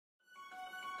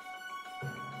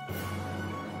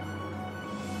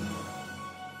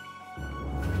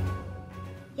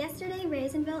Yesterday,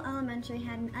 Raisinville Elementary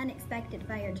had an unexpected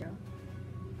fire drill.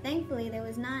 Thankfully, there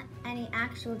was not any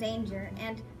actual danger,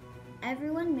 and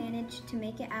everyone managed to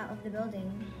make it out of the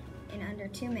building in under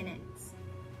 2 minutes.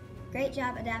 Great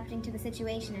job adapting to the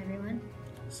situation, everyone.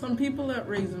 Some people at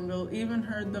Raisinville even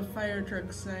heard the fire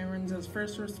truck sirens as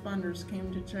first responders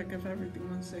came to check if everything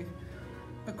was safe.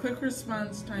 A quick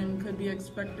response time could be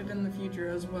expected in the future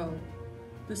as well.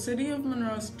 The City of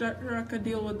Monroe struck a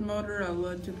deal with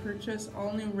Motorola to purchase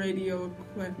all new radio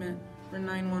equipment for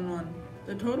 911.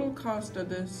 The total cost of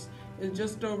this is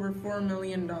just over $4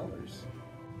 million.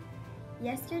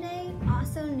 Yesterday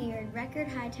also neared record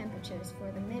high temperatures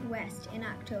for the Midwest in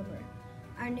October.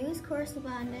 Our news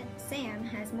correspondent Sam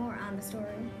has more on the story.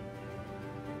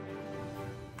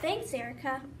 Thanks,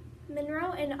 Erica.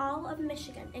 Monroe and all of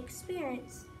Michigan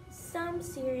experienced some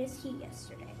serious heat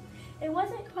yesterday. It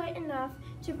wasn't quite enough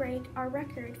to break our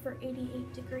record for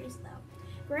 88 degrees though.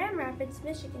 Grand Rapids,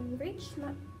 Michigan reached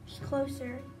much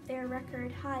closer. Their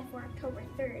record high for October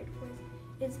 3rd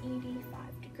is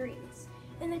 85 degrees.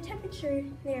 And the temperature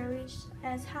there reached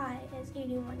as high as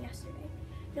 81 yesterday.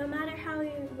 No matter how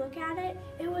you look at it,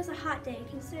 it was a hot day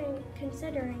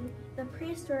considering the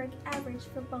prehistoric average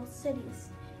for both cities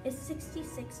is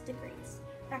 66 degrees.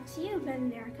 Back to you, Ben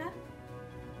and Erica.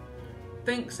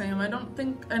 Thanks, Sam. I don't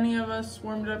think any of us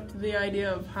warmed up to the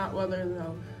idea of hot weather,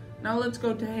 though. Now let's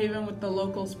go to Haven with the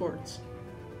local sports.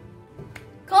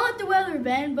 Call it the weather,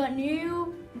 Ben, but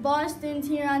New Boston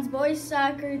Tiburon's boys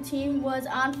soccer team was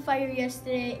on fire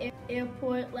yesterday at the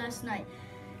airport last night,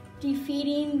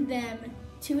 defeating them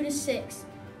 2-6.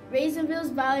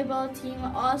 Raisinville's volleyball team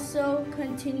also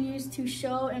continues to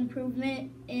show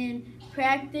improvement in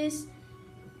practice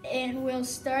and will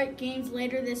start games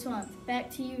later this month.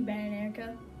 Back to you, Ben and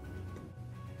Erica.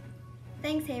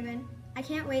 Thanks, Haven. I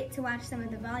can't wait to watch some of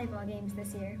the volleyball games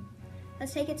this year.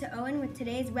 Let's take it to Owen with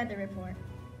today's weather report.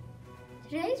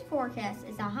 Today's forecast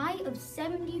is a high of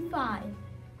 75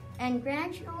 and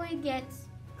gradually gets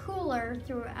cooler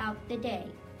throughout the day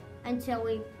until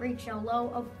we reach a low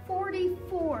of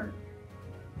 44.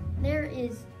 There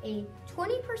is a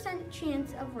 20%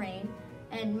 chance of rain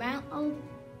and mild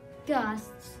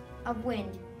gusts of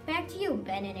wind. Back to you,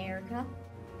 Ben and Erica.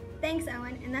 Thanks,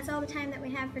 Owen, and that's all the time that we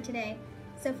have for today.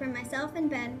 So from myself and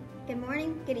Ben, good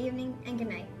morning, good evening, and good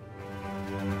night.